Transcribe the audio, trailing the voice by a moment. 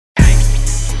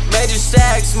Major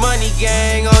stacks, money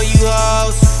gang on you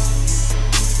hoes.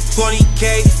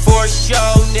 20K for a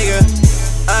show, nigga.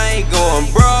 I ain't going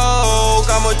broke,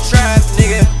 I'm a trap,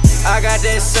 nigga. I got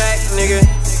that sack, nigga.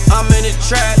 I'm in the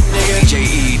trap, nigga.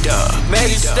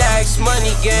 Major stacks,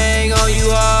 money gang on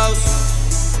you hoes.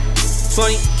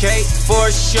 20K for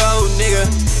a show, nigga.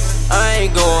 I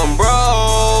ain't going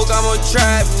broke, I'm a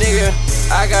trap, nigga.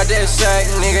 I got that sack,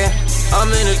 nigga. I'm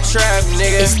in the trap,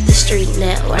 nigga. It's the street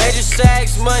network. Major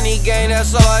stacks, money gang,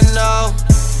 that's all I know.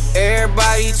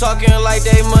 Everybody talking like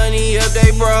they money up,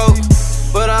 they broke.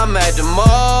 But I'm at the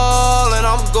mall and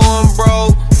I'm going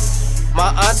broke.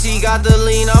 My auntie got the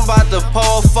lean, I'm about to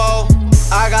pull 4.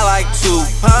 I got like 2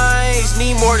 pints,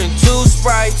 need more than 2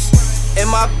 Sprites. And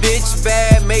my bitch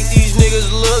bad, make these niggas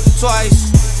look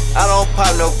twice. I don't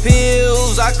pop no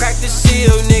pills, I crack the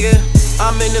seal, nigga.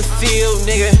 I'm in the field,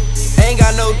 nigga. Ain't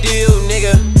got no deal,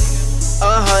 nigga.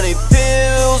 100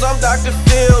 pills, I'm Dr.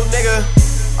 Phil, nigga.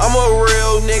 I'm a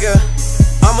real nigga,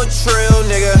 I'm a trill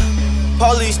nigga.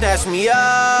 Police snatch me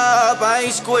up, I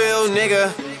ain't squeal,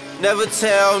 nigga. Never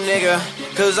tell, nigga,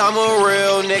 cause I'm a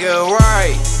real nigga,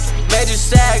 right? Major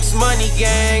stacks, money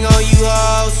gang on you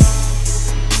hoes.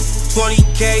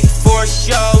 20K for a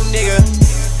show, nigga.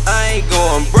 I ain't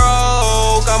going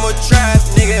broke, I'm a trap,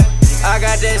 nigga. I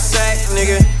got that sack,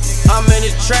 nigga. I'm in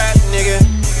the trap, nigga.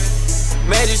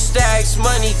 Major stacks,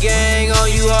 money gang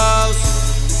on you hoes.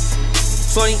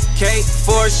 20K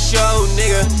for a show,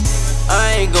 nigga.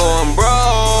 I ain't going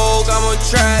broke, I'm a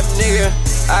trap, nigga.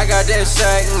 I got that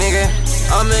sack, nigga.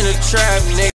 I'm in the trap, nigga.